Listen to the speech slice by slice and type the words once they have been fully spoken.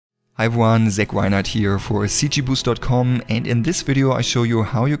Hi everyone, Zach Reinhardt here for cgboost.com, and in this video I show you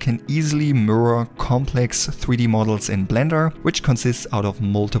how you can easily mirror complex 3D models in Blender, which consists out of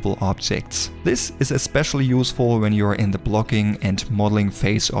multiple objects. This is especially useful when you're in the blocking and modeling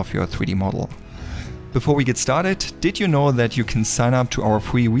phase of your 3D model. Before we get started, did you know that you can sign up to our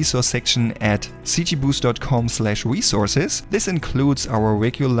free resource section at cgboost.com/resources? This includes our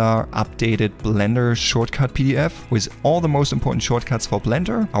regular updated Blender shortcut PDF with all the most important shortcuts for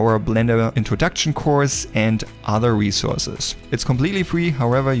Blender, our Blender introduction course, and other resources. It's completely free,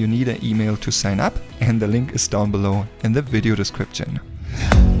 however you need an email to sign up, and the link is down below in the video description.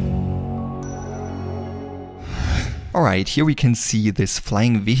 Alright, here we can see this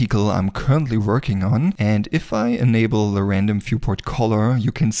flying vehicle I'm currently working on, and if I enable the random viewport color,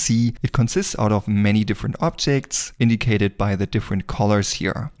 you can see it consists out of many different objects indicated by the different colors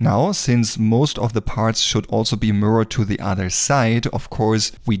here. Now, since most of the parts should also be mirrored to the other side, of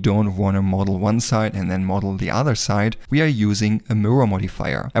course we don't want to model one side and then model the other side, we are using a mirror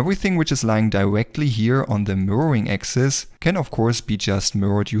modifier. Everything which is lying directly here on the mirroring axis can of course be just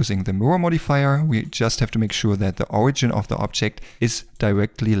mirrored using the mirror modifier. We just have to make sure that the origin of the object is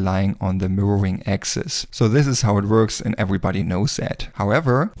directly lying on the mirroring axis. So this is how it works and everybody knows that.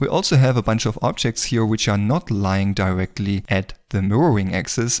 However, we also have a bunch of objects here which are not lying directly at the mirroring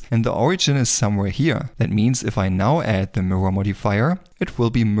axis, and the origin is somewhere here. That means if I now add the mirror modifier, it will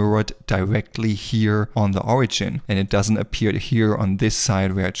be mirrored directly here on the origin, and it doesn't appear here on this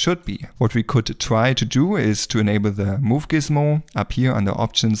side where it should be. What we could try to do is to enable the move gizmo up here under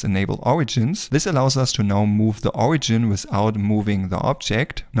options, enable origins. This allows us to now move the origin without moving the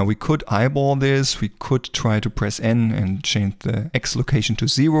object. Now we could eyeball this, we could try to press N and change the X location to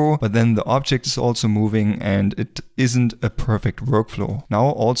 0, but then the object is also moving and it isn't a perfect workflow. Now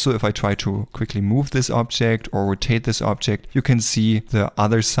also if I try to quickly move this object or rotate this object, you can see the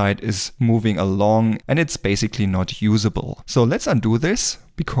other side is moving along and it's basically not usable. So let's undo this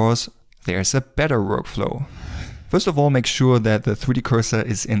because there's a better workflow. First of all, make sure that the 3D cursor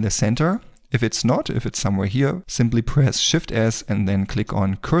is in the center. If it's not, if it's somewhere here, simply press Shift S and then click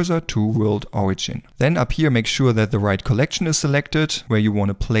on Cursor to World Origin. Then up here, make sure that the right collection is selected, where you want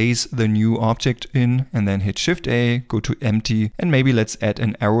to place the new object in, and then hit Shift A, go to Empty, and maybe let's add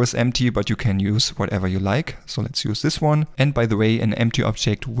an arrows empty, but you can use whatever you like. So let's use this one. And by the way, an empty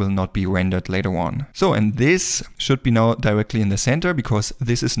object will not be rendered later on. So, and this should be now directly in the center because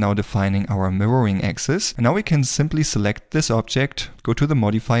this is now defining our mirroring axis. And now we can simply select this object, go to the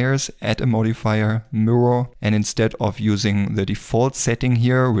modifiers, add a modifier, mirror, and instead of using the default setting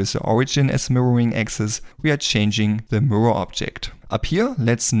here with the origin as mirroring axis, we are changing the mirror object. Up here,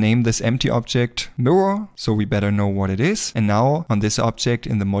 let's name this empty object mirror, so we better know what it is. And now on this object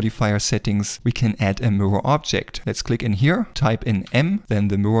in the modifier settings, we can add a mirror object. Let's click in here, type in M, then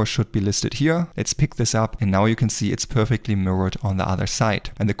the mirror should be listed here. Let's pick this up and now you can see it's perfectly mirrored on the other side.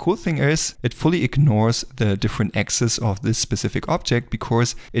 And the cool thing is it fully ignores the different axes of this specific object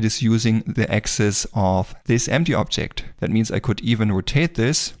because it is using the axis of this empty object. That means I could even rotate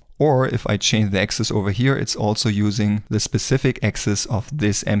this. Or if I change the axis over here, it's also using the specific axis of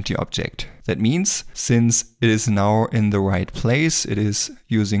this empty object. That means since it is now in the right place, it is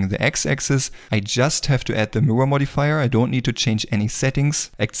using the x-axis, I just have to add the mirror modifier. I don't need to change any settings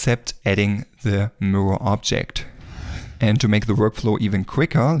except adding the mirror object. And to make the workflow even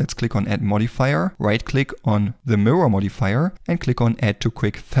quicker, let's click on Add Modifier, right click on the Mirror Modifier and click on Add to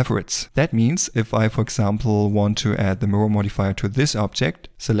Quick Favorites. That means if I, for example, want to add the Mirror Modifier to this object,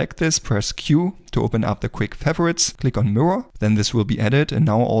 select this, press Q to open up the Quick Favorites, click on Mirror, then this will be added, and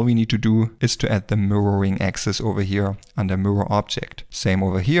now all we need to do is to add the mirroring axis over here under Mirror Object. Same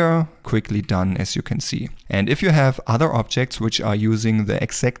over here, quickly done as you can see. And if you have other objects which are using the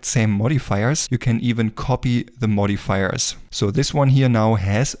exact same modifiers, you can even copy the modifiers. So this one here now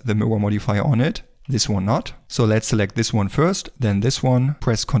has the mirror modifier on it, this one not. So let's select this one first, then this one,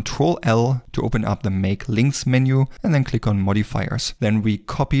 press Ctrl L to open up the Make Links menu and then click on Modifiers. Then we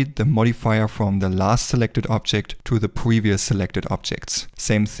copied the modifier from the last selected object to the previous selected objects.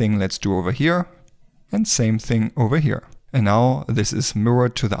 Same thing let's do over here and same thing over here. And now this is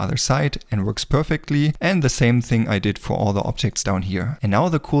mirrored to the other side and works perfectly. And the same thing I did for all the objects down here. And now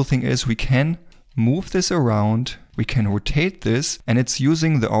the cool thing is we can move this around, we can rotate this, and it's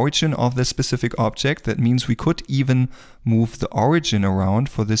using the origin of this specific object. That means we could even move the origin around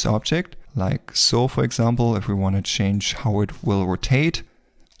for this object, like so, for example, if we want to change how it will rotate.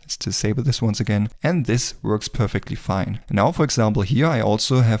 Let's disable this once again, and this works perfectly fine. And now, for example, here I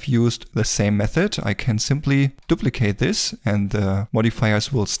also have used the same method. I can simply duplicate this and the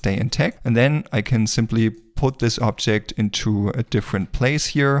modifiers will stay intact. And then I can simply put this object into a different place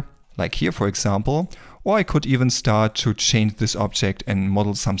here, like here for example, or I could even start to change this object and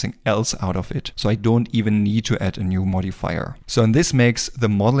model something else out of it. So I don't even need to add a new modifier. So and this makes the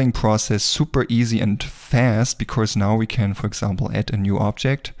modeling process super easy and fast, because now we can, for example, add a new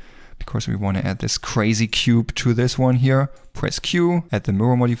object. Because we want to add this crazy cube to this one here. Press Q, add the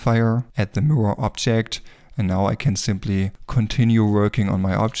mirror modifier, add the mirror object. And now I can simply continue working on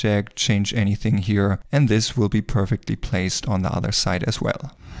my object, change anything here, and this will be perfectly placed on the other side as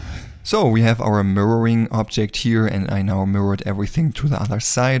well. So we have our mirroring object here, and I now mirrored everything to the other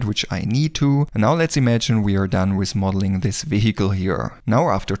side, which I need to. And now let's imagine we are done with modeling this vehicle here. Now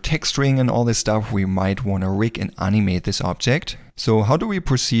after texturing and all this stuff, we might want to rig and animate this object. So how do we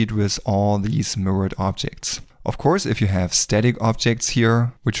proceed with all these mirrored objects? Of course, if you have static objects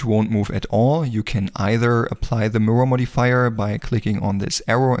here, which won't move at all, you can either apply the mirror modifier by clicking on this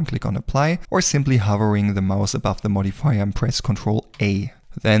arrow and click on apply, or simply hovering the mouse above the modifier and press Ctrl A.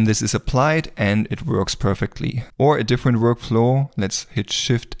 Then this is applied and it works perfectly. Or a different workflow, let's hit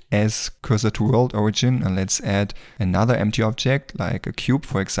Shift S cursor to world origin and let's add another empty object like a cube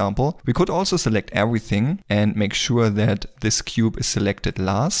for example. We could also select everything and make sure that this cube is selected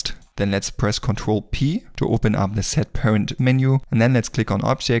last. Then let's press Ctrl P to open up the Set Parent menu, and then let's click on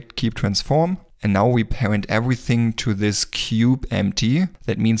Object, Keep Transform. And now we parent everything to this cube empty.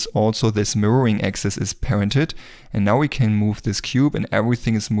 That means also this mirroring axis is parented. And now we can move this cube and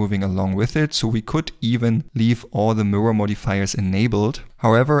everything is moving along with it. So we could even leave all the mirror modifiers enabled.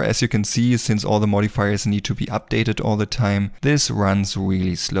 However, as you can see, since all the modifiers need to be updated all the time, this runs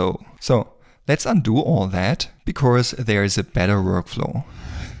really slow. So let's undo all that, because there is a better workflow.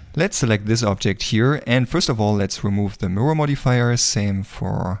 Let's select this object here, and first of all let's remove the mirror modifier, same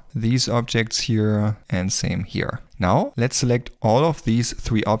for these objects here and same here. Now let's select all of these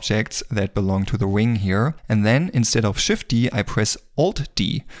three objects that belong to the ring here, and then instead of Shift D I press Alt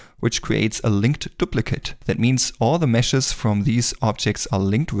D, which creates a linked duplicate. That means all the meshes from these objects are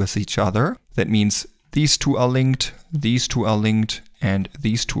linked with each other. That means these two are linked, these two are linked, and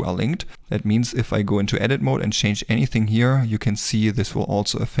these two are linked. That means if I go into edit mode and change anything here, you can see this will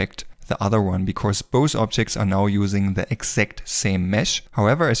also affect the other one, because both objects are now using the exact same mesh.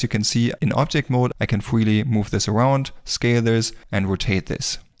 However, as you can see in object mode, I can freely move this around, scale this, and rotate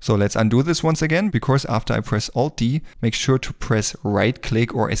this. So let's undo this once again, because after I press Alt D, make sure to press right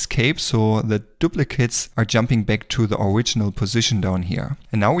click or escape so the duplicates are jumping back to the original position down here.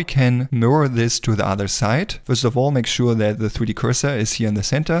 And now we can mirror this to the other side. First of all, make sure that the 3D cursor is here in the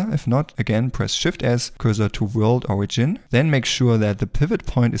center. If not, again, press Shift S, cursor to world origin. Then make sure that the pivot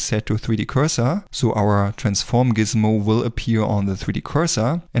point is set to 3D cursor, so our transform gizmo will appear on the 3D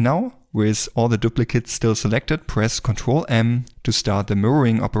cursor. And now, with all the duplicates still selected, press Ctrl M to start the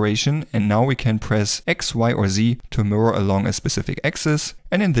mirroring operation, and now we can press X, Y or Z to mirror along a specific axis,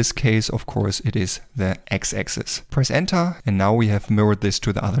 and in this case of course it is the X-axis. Press Enter, and now we have mirrored this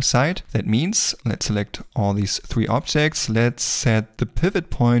to the other side. That means, let's select all these three objects, let's set the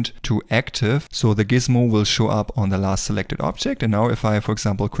pivot point to active, so the gizmo will show up on the last selected object. And now if I, for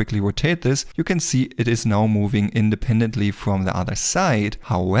example, quickly rotate this, you can see it is now moving independently from the other side.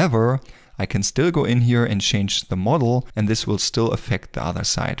 However, I can still go in here and change the model, and this will still affect the other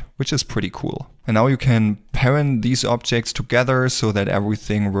side, which is pretty cool. And now you can parent these objects together so that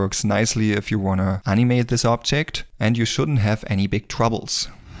everything works nicely if you want to animate this object, and you shouldn't have any big troubles.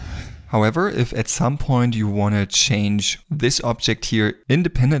 However, if at some point you want to change this object here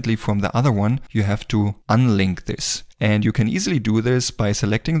independently from the other one, you have to unlink this. And you can easily do this by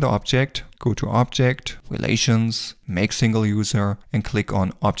selecting the object, go to Object, Relations, Make Single User, and click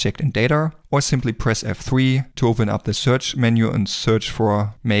on Object and Data, or simply press F3 to open up the search menu and search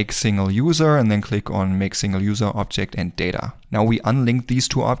for Make Single User, and then click on Make Single User, Object and Data. Now we unlinked these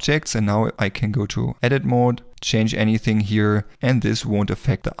two objects, and now I can go to Edit mode, change anything here, and this won't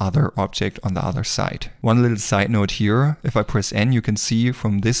affect the other object on the other side. One little side note here, if I press N, you can see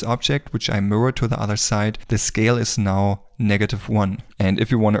from this object, which I mirrored to the other side, the scale is now -1. And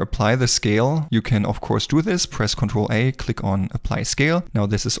if you want to apply the scale, you can of course do this, press Ctrl A, click on Apply Scale. Now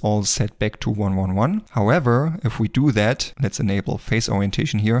this is all set back to 111. However, if we do that, let's enable face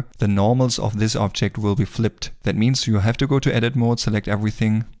orientation here, the normals of this object will be flipped. That means you have to go to edit mode, select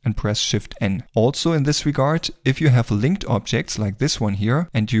everything, and press Shift N. Also in this regard, if you have linked objects like this one here,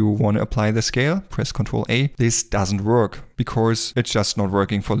 and you want to apply the scale, press Ctrl A, this doesn't work, because it's just not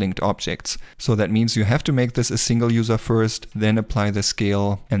working for linked objects. So that means you have to make this a single user first, then apply the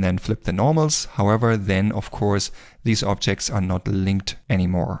scale, and then flip the normals. However, then of course these objects are not linked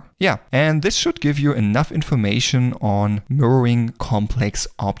anymore. Yeah, and this should give you enough information on mirroring complex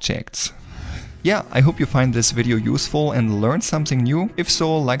objects. Yeah, I hope you find this video useful and learned something new. If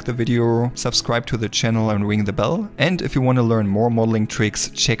so, like the video, subscribe to the channel and ring the bell. And if you want to learn more modeling tricks,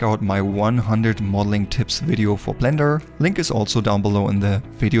 check out my 100 modeling tips video for Blender. Link is also down below in the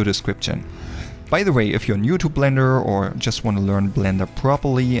video description. By the way, if you're new to Blender or just want to learn Blender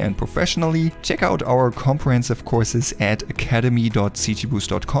properly and professionally, check out our comprehensive courses at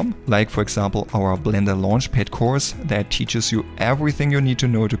academy.cgboost.com, like for example our Blender Launchpad course that teaches you everything you need to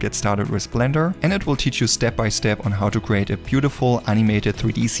know to get started with Blender, and it will teach you step by step on how to create a beautiful animated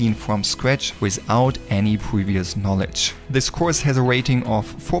 3D scene from scratch without any previous knowledge. This course has a rating of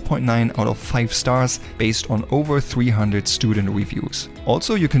 4.9 out of 5 stars based on over 300 student reviews.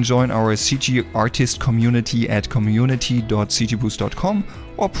 Also, you can join our CG artist community at community.cgboost.com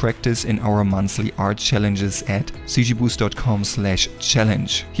or practice in our monthly art challenges at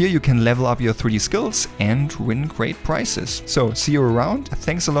cgboost.com/challenge. Here you can level up your 3D skills and win great prizes. So see you around.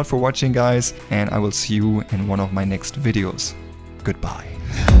 Thanks a lot for watching, guys, and I will see you in one of my next videos. Goodbye.